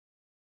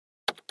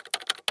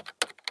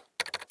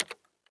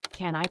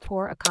Can I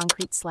pour a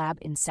concrete slab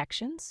in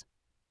sections?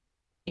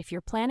 If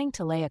you're planning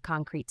to lay a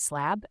concrete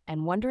slab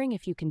and wondering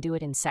if you can do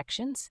it in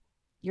sections,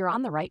 you're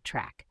on the right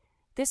track.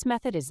 This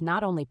method is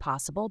not only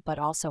possible but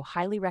also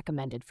highly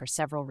recommended for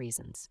several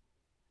reasons.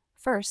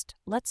 First,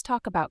 let's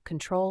talk about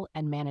control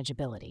and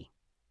manageability.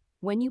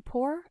 When you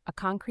pour a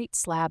concrete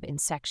slab in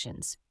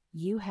sections,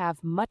 you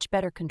have much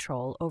better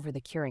control over the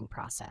curing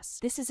process.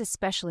 This is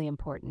especially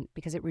important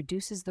because it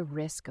reduces the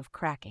risk of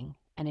cracking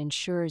and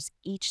ensures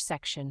each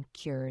section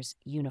cures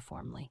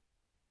uniformly.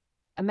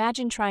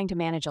 Imagine trying to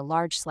manage a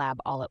large slab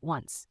all at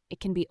once. It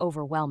can be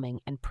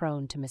overwhelming and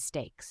prone to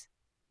mistakes.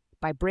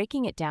 By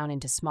breaking it down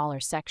into smaller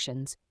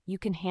sections, you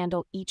can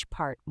handle each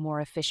part more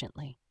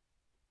efficiently.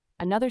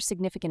 Another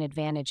significant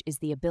advantage is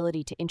the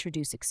ability to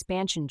introduce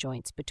expansion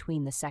joints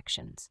between the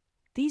sections.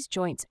 These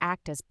joints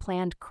act as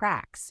planned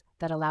cracks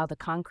that allow the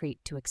concrete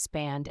to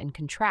expand and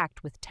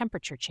contract with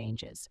temperature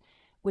changes,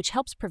 which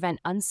helps prevent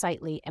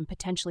unsightly and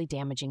potentially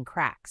damaging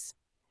cracks.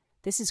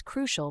 This is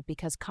crucial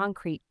because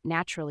concrete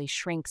naturally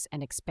shrinks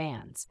and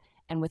expands,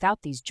 and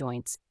without these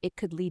joints, it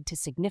could lead to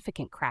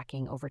significant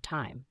cracking over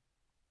time.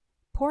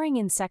 Pouring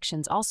in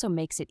sections also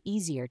makes it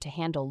easier to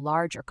handle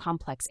large or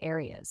complex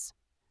areas.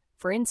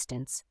 For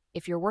instance,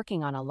 if you're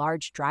working on a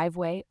large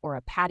driveway or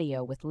a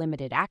patio with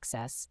limited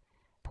access,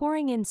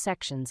 pouring in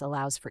sections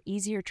allows for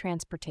easier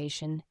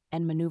transportation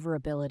and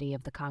maneuverability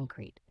of the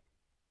concrete.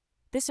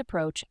 This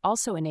approach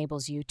also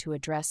enables you to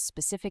address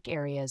specific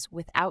areas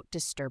without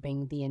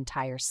disturbing the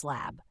entire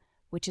slab,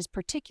 which is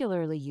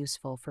particularly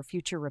useful for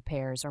future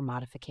repairs or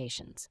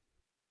modifications.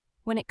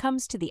 When it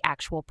comes to the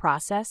actual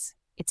process,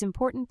 it's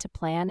important to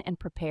plan and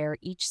prepare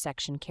each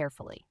section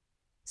carefully.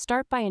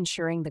 Start by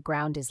ensuring the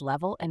ground is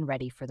level and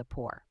ready for the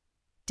pour.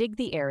 Dig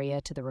the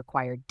area to the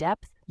required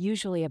depth,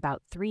 usually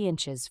about 3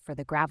 inches for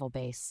the gravel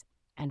base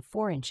and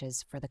 4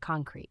 inches for the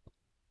concrete.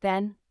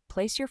 Then,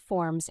 place your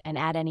forms and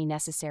add any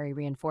necessary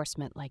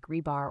reinforcement like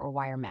rebar or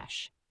wire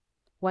mesh.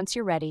 Once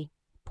you're ready,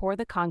 pour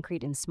the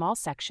concrete in small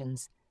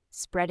sections,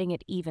 spreading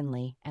it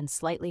evenly and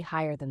slightly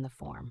higher than the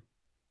form.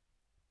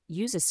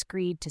 Use a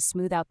screed to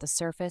smooth out the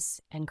surface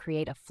and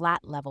create a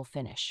flat, level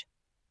finish.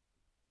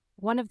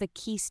 One of the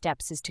key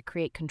steps is to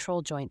create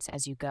control joints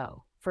as you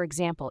go. For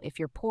example, if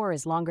your pour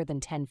is longer than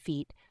 10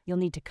 feet, you'll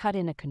need to cut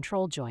in a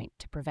control joint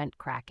to prevent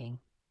cracking.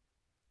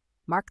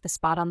 Mark the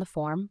spot on the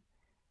form,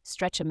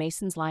 stretch a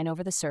mason's line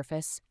over the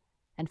surface,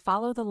 and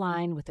follow the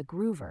line with a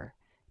groover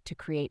to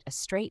create a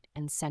straight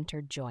and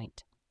centered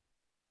joint.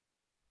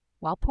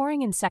 While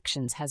pouring in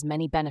sections has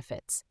many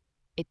benefits,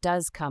 it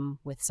does come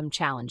with some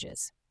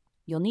challenges.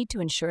 You'll need to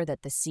ensure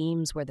that the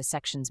seams where the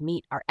sections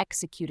meet are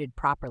executed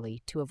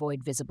properly to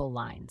avoid visible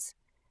lines.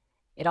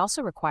 It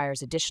also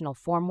requires additional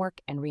formwork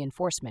and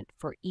reinforcement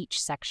for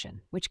each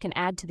section, which can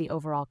add to the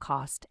overall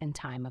cost and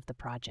time of the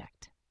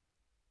project.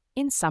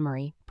 In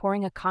summary,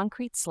 pouring a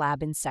concrete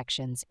slab in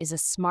sections is a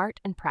smart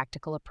and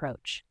practical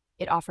approach.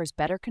 It offers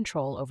better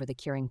control over the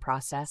curing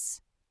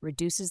process,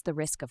 reduces the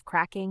risk of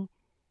cracking,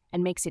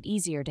 and makes it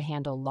easier to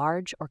handle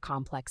large or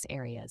complex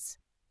areas.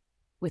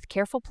 With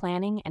careful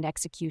planning and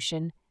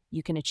execution,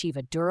 you can achieve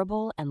a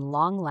durable and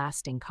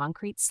long-lasting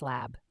concrete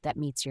slab that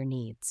meets your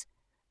needs.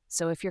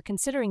 So if you're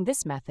considering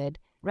this method,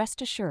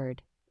 rest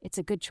assured it's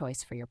a good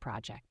choice for your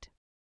project.